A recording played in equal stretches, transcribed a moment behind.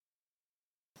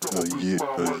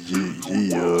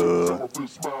Yeah.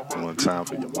 One time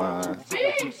for your mind.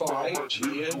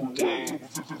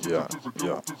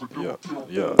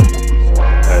 Yeah.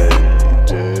 Hey,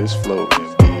 just floating,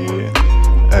 bitch.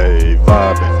 Hey,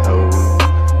 vibing, ho.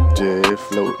 Just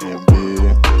floating,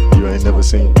 bitch. You ain't never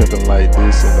seen pimpin' like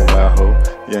this in a while, ho.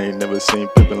 You ain't never seen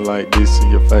pimpin' like this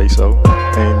in your face, ho.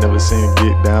 Ain't never seen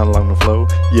get down along the floor.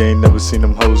 You ain't never seen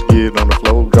them hoes get on the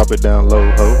floor, drop it down low,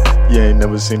 ho. You ain't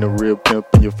never seen a real pimp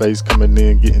in your face coming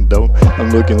in getting dope. I'm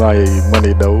looking like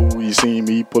money though. You see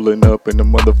me pulling up in the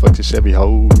motherfucking Chevy,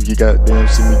 ho. You goddamn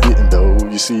see me getting dough.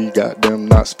 You see goddamn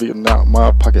not spitting out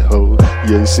my pocket hole.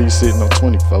 Yeah, you see sitting on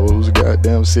 24s.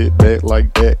 Goddamn sit back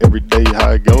like that every day.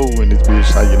 How I go in this bitch,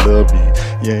 how you love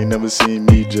me. You ain't never seen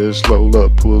me just roll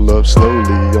up, pull up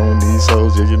slowly on these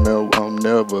hoes. Yeah, you know I'm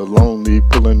never lonely.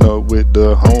 Pulling up with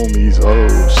the homies. Oh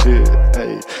shit,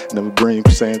 hey, never bring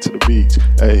sand to the beach,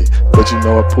 hey. But you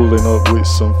know I'm pulling up with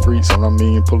some freaks, and I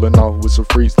mean pulling off with some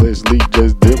freaks. Let's leave,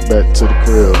 just dip back to the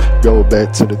crib, go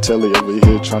back to the telly over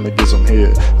here trying to get some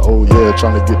head. Oh yeah,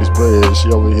 trying to get this bread. She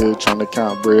over here trying to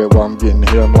count bread while I'm getting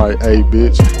here. I'm like, hey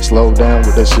bitch, slow down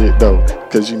with that shit though,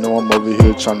 cause you know I'm over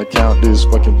here trying to count this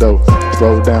fucking dough.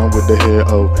 Slow down with the head,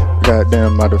 oh.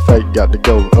 Goddamn, matter of fact, got to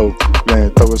go, oh. Man,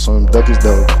 throw her some duckies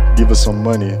though, give her some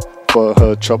money for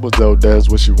her troubles though, that's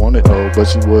what she wanted, oh. But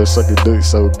she was sucking dick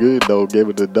so good though, gave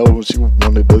her the dough, she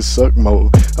wanted to suck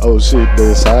more. Oh shit,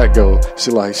 that's how it go.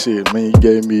 She like, shit, man, you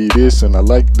gave me this and I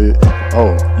liked it.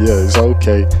 Oh, yeah, it's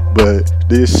okay, but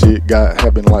this shit got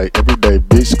happen like every day.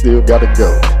 Bitch, still gotta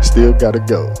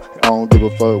go. I don't give a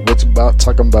fuck what you about,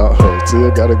 talking about her.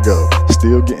 Still gotta go,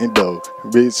 still getting dough.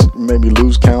 Bitch, made me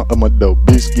lose count of my dough.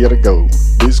 Bitch, gotta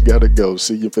go.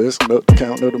 See you passing up the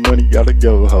count of the money, gotta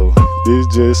go, ho. This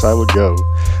just how it go.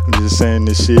 I'm just saying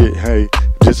this shit, hey,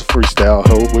 just a freestyle,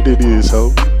 ho. What it is, ho?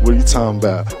 What you talking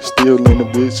about? Still in the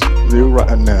bitch, real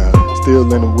right now.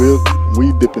 Still in the whip,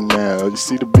 we dipping now. You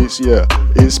see the bitch, yeah,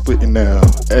 it's splitting now.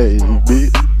 Hey,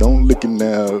 bitch, don't lick it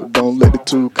now. Don't let the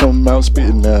two come out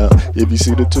spitting now. If you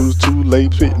see the two's too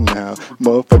late spitting now.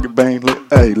 Motherfucker bang,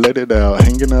 let it out.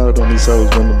 Hanging out on these hoes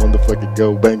when the motherfucker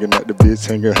go. Banging at the bitch,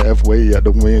 hanging halfway out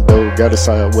the window. Got it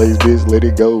sideways, bitch, let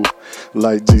it go.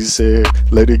 Like Jesus said,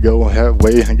 let it go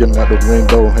halfway. Hanging out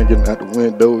the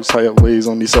window, sideways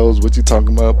on these hoes. What you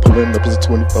talking about? Pulling up as a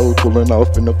 24, pulling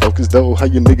off in the focus though. How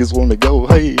you niggas wanna go?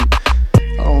 Hey,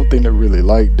 I don't think they really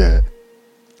like that.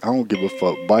 I don't give a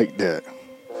fuck, bite that.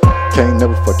 Can't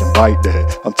never fucking bite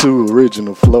that. I'm too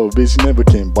original flow, bitch, you never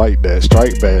can bite that.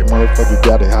 Strike back, motherfucker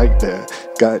gotta hike that.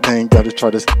 God dang, gotta try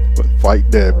to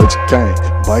fight that, but you can't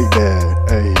bite that.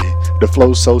 Hey, the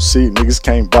flow so sick, niggas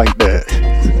can't bite that.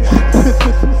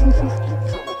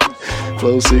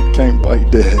 Flow sick, can't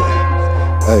bite that.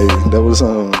 Hey, that was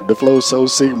the flow so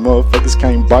sick, motherfuckers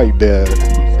can't bite that.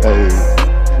 Hey.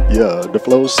 Yeah, the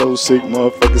flow so sick,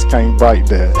 motherfuckers can't bite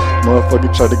that.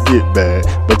 Motherfucker try to get bad,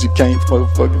 but you can't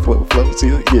motherfucking flow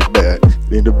till get bad.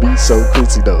 Then the beat so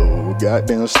crazy though.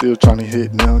 Goddamn, still trying to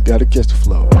hit now, gotta catch the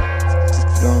flow.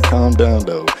 Don't calm down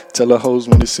though. Tell the hoes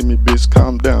when they see me, bitch,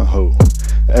 calm down, ho.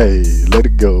 Hey, let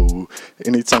it go.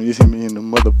 Anytime you see me in the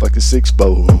motherfucking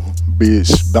 6-4,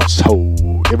 bitch, bounce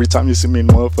ho. Every time you see me in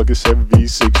the motherfucking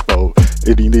 7V6-4,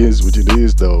 it is what it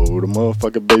is though. The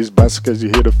motherfucking bass bounce cause you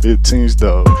hear the 15s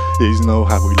though. You know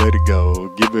how we let it go.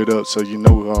 Give it up so you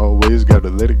know we always gotta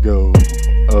let it go.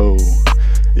 Oh,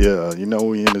 yeah, you know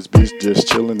we in this bitch just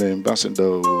chilling and bouncing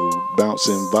though.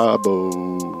 Bouncing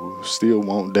vibe, still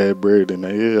want that bread in the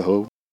head, ho.